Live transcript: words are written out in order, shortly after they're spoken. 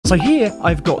So here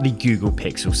I've got the Google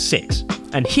Pixel 6.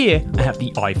 And here I have the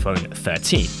iPhone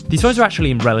 13. These phones are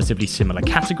actually in relatively similar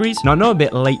categories. Now I know I'm a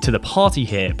bit late to the party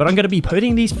here, but I'm going to be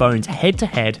putting these phones head to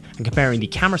head and comparing the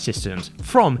camera systems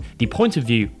from the point of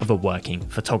view of a working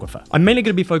photographer. I'm mainly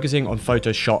going to be focusing on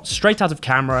photos shot straight out of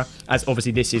camera, as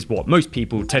obviously this is what most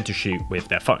people tend to shoot with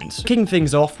their phones. Kicking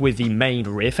things off with the main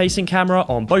rear-facing camera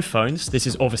on both phones, this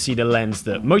is obviously the lens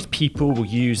that most people will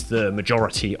use the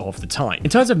majority of the time. In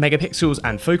terms of megapixels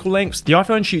and focal lengths, the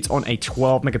iPhone shoots on a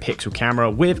 12 megapixel camera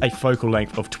with a focal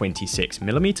length of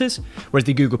 26mm, whereas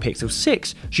the Google Pixel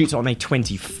 6 shoots on a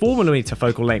 24mm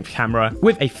focal length camera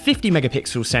with a 50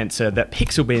 megapixel sensor that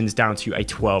pixel bins down to a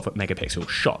 12 megapixel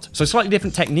shot. So slightly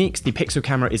different techniques. The Pixel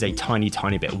camera is a tiny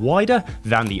bit wider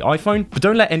than the iPhone, but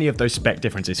don't let any of those spec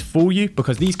differences fool you,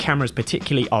 because these cameras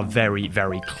particularly are very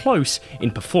close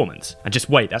in performance. And just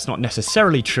wait, that's not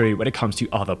necessarily true when it comes to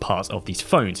other parts of these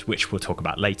phones, which we'll talk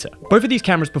about later. Both of these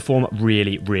cameras perform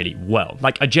really well.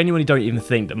 Like, I genuinely don't even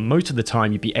think that most of the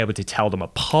time you'd be able to tell them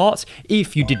apart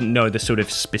if you didn't know the sort of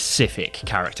specific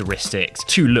characteristics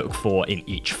to look for in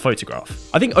each photograph.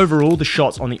 I think overall the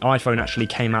shots on the iPhone actually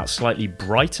came out slightly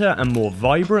brighter and more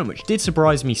vibrant, which did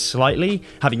surprise me slightly,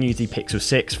 having used the Pixel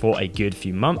 6 for a good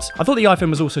few months. I thought the iPhone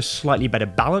was also slightly better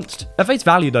balanced. At face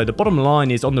value though, the bottom line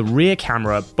is on the rear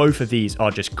camera, both of these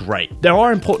are just great. There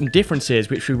are important differences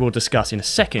which we will discuss in a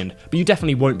second, but you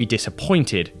definitely won't be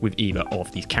disappointed with either of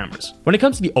these cameras. When it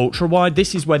comes to the ultra wide,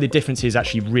 this is where the differences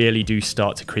actually really do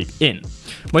start to creep in.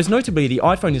 Most notably, the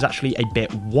iPhone is actually a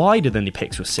bit wider than the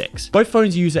Pixel 6. Both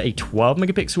phones use a 12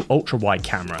 megapixel ultra wide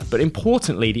camera, but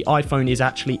importantly, the iPhone is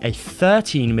actually a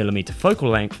 13mm focal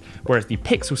length, whereas the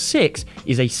Pixel 6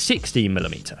 is a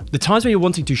 16mm. The times where you're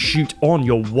wanting to shoot on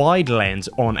your wide lens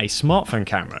on a smartphone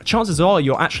camera, chances are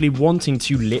you're actually wanting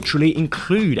to literally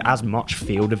include as much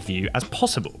field of view as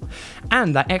possible.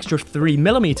 And that extra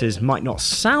 3mm might not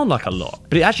sound like a lot,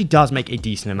 but it actually does make a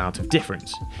decent amount of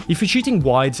difference. If you're shooting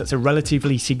wides, that's a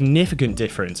relatively significant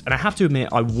difference, and I have to admit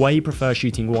I way prefer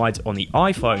shooting wides on the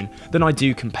iPhone than I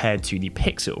do compared to the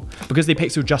Pixel, because the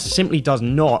Pixel just simply does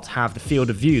not have the field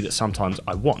of view that sometimes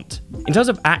I want. In terms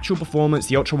of actual performance,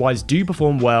 the ultra wides do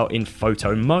perform well in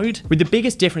photo mode, with the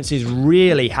biggest differences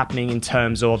really happening in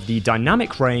terms of the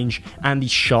dynamic range and the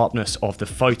sharpness of the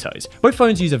photos. Both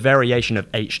phones use a variation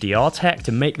of HDR tech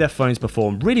to make their phones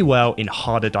perform really well in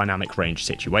harder dynamic range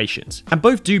situations, and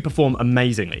both do perform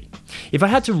amazingly. If I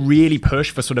had to really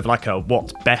push for sort of like a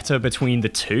what's better between the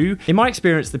two, in my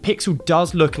experience the Pixel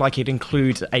does look like it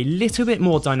includes a little bit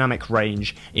more dynamic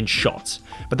range in shots,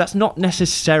 but that's not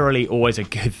necessarily always a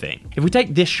good thing. If we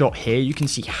take this shot here, you can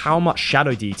see how much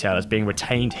shadow detail is being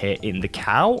retained here in the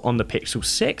cowl on the Pixel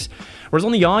 6, whereas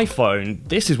on the iPhone,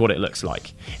 this is what it looks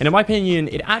like. And in my opinion,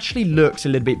 it actually looks a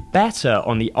little bit better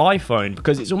on the iPhone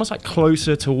because it's almost like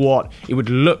closer to what it would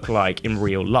look like in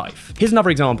real life. Here's another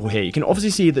example here. You can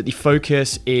obviously see that the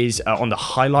focus is on the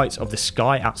highlights of the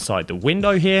sky outside the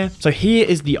window here. So here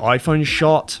is the iPhone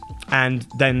shot, and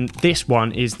then this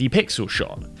one is the Pixel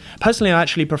shot. Personally, I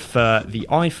actually prefer the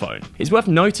iPhone. It's worth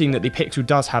noting that the Pixel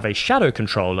does have a shadow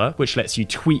controller, which lets you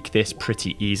tweak this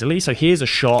pretty easily. So here's a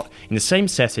shot in the same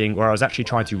setting where I was actually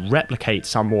trying to replicate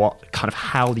somewhat kind of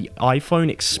how the iPhone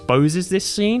exposes this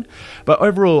scene. But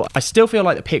overall, I still feel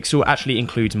like the Pixel actually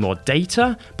includes more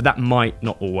data, but that might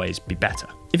not always be better.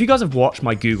 If you guys have watched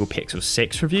my Google Pixel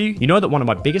 6 review, you know that one of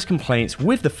my biggest complaints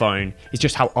with the phone is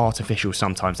just how artificial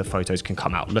sometimes the photos can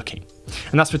come out looking.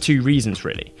 And that's for two reasons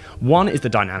really. One is the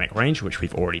dynamic range, which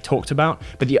we've already talked about,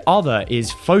 but the other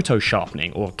is photo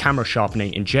sharpening or camera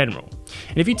sharpening in general.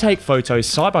 And if you take photos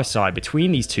side by side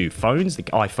between these two phones, the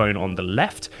iPhone on the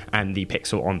left and the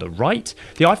Pixel on the right,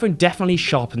 the iPhone definitely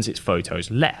sharpens its photos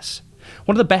less.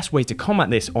 One of the best ways to combat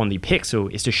this on the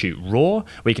Pixel is to shoot RAW,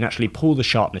 where you can actually pull the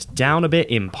sharpness down a bit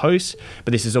in post,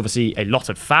 but this is obviously a lot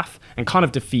of faff and kind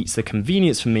of defeats the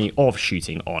convenience for me of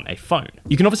shooting on a phone.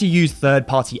 You can obviously use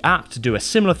third-party apps to do a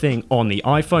similar thing on the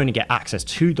iPhone and get access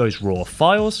to those RAW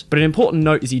files, but an important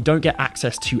note is you don't get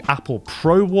access to Apple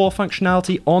Pro RAW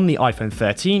functionality on the iPhone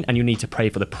 13, and you need to pay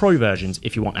for the Pro versions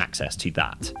if you want access to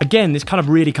that. Again, this kind of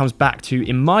really comes back to,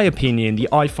 in my opinion, the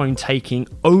iPhone taking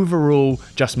overall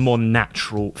just more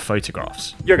natural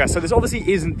photographs. Yo guys, so this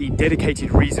obviously isn't the dedicated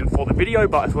reason for the video,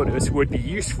 but I thought it would be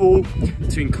useful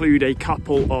to include a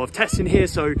couple of tests in here.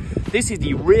 So this is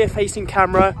the rear facing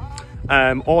camera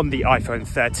on the iPhone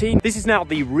 13. This is now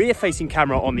the rear facing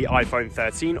camera on the iPhone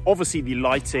 13. Obviously the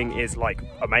lighting is like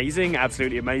amazing,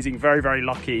 absolutely amazing. Very, very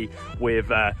lucky with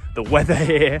the weather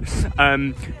here.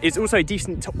 It's also a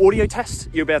decent audio test.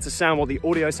 You'll be able to sound what the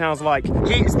audio sounds like.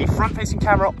 Here is the front facing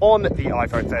camera on the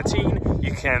iPhone 13.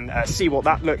 you can see what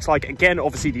that looks like. Again,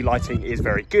 obviously the lighting is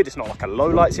very good. It's not like a low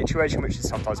light situation, which is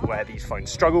sometimes where these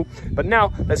phones struggle. But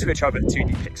now let's switch over to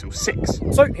the Pixel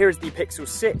 6. So here is the Pixel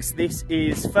 6. This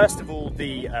is first of all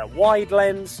the wide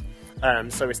lens.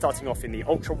 So we're starting off in the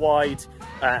ultra wide,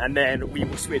 and then we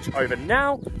will switch over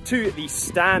now to the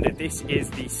standard. This is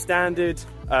the standard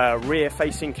rear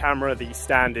facing camera, the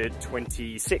standard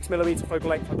 26mm focal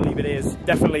length, I believe it is.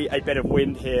 Definitely a bit of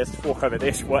wind here, let's walk over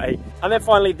this way. And then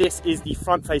finally, this is the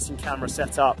front facing camera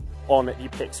setup on the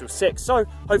Pixel 6. So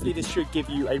hopefully this should give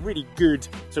you a really good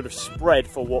sort of spread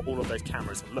for what all of those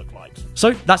cameras look like.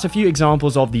 So that's a few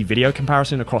examples of the video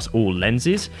comparison across all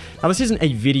lenses. Now this isn't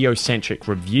a video centric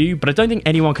review, but I don't think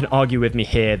anyone can argue with me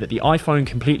here that the iPhone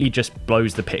completely just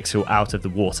blows the Pixel out of the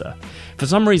water. For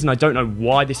some reason, I don't know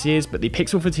why this is, but the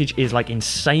Pixel footage is like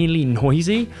insanely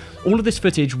noisy. All of this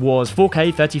footage was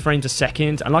 4K 30 frames a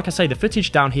second, and like I say, the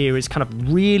footage down here is kind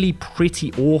of really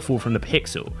pretty awful from the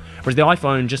Pixel, whereas the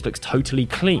iPhone just looks totally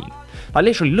clean. Like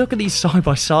literally, look at these side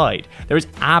by side. There is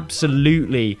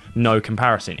absolutely no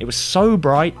comparison. It was so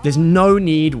bright. There's no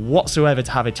need whatsoever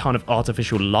to have a ton of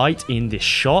artificial light in this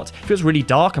shot. If it was really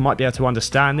dark, I might be able to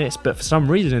understand this, but for some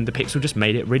reason, the Pixel just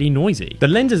made it really noisy. The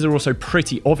lenses are also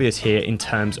pretty obvious here in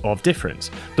terms of difference.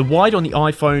 The wide on the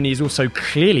iPhone is also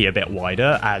clearly a bit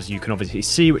wider, as you can obviously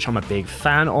see, which I'm a big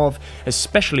fan of,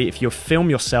 especially if you film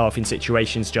yourself in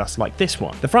situations just like this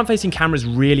one. The front-facing cameras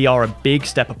really are a big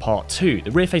step apart too.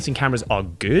 The rear-facing cameras are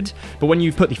good, but when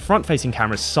you put the front-facing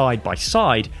cameras side by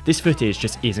side, this footage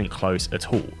just isn't close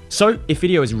at all. So if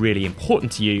video is really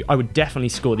important to you, I would definitely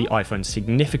score the iPhone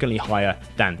significantly higher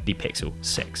than the Pixel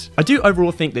 6. I do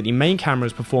overall think that the main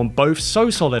cameras perform both so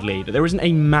solidly that there isn't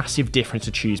a massive difference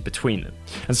to choose between them.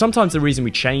 And sometimes the reason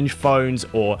we change phones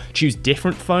or choose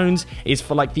different phones is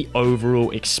for like the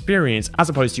overall experience as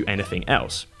opposed to anything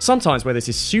else. Sometimes where this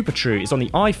is super true is on the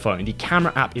iPhone, the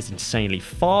camera app is insanely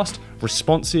fast,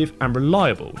 responsive and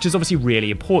reliable, which is obviously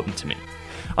really important to me.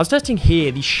 I was testing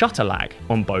here the shutter lag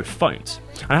on both phones.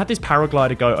 And I had this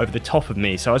paraglider go over the top of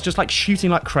me, so I was just like shooting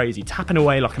like crazy, tapping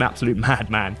away like an absolute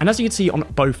madman. And as you can see on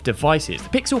both devices, the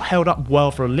Pixel held up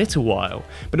well for a little while,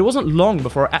 but it wasn't long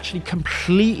before it actually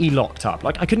completely locked up.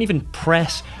 Like I couldn't even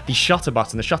press the shutter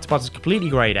button is completely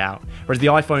grayed out, whereas the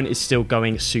iPhone is still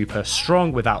going super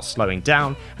strong without slowing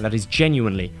down, and that is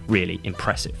genuinely really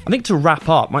impressive. I think to wrap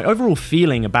up, my overall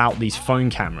feeling about these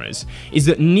phone cameras is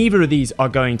that neither of these are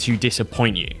going to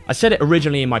disappoint you. I said it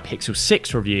originally in my Pixel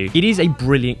 6 review, it is a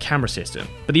brilliant camera system,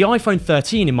 but the iPhone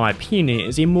 13 in my opinion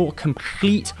is a more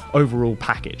complete overall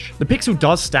package. The Pixel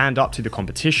does stand up to the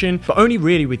competition, but only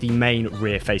really with the main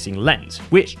rear-facing lens,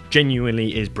 which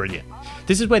genuinely is brilliant.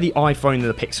 This is where the iPhone and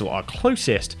the Pixel are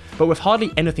closest, but with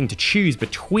hardly anything to choose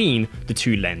between the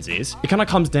two lenses, it kind of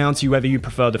comes down to whether you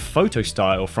prefer the photo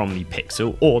style from the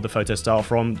Pixel or the photo style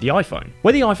from the iPhone.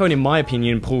 Where the iPhone, in my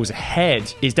opinion, pulls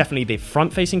ahead is definitely the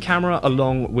front-facing camera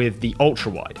along with the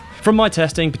ultra-wide. From my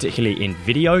testing, particularly in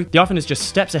video, the iPhone is just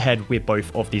steps ahead with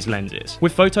both of these lenses.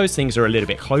 With photos, things are a little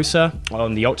bit closer,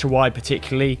 on the ultra-wide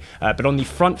particularly, but on the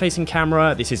front-facing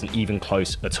camera, this isn't even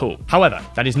close at all. However,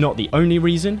 that is not the only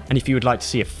reason, and if you would like to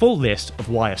see a full list of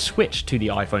why I switched to the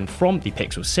iPhone from the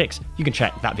Pixel 6, you can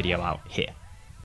check that video out here.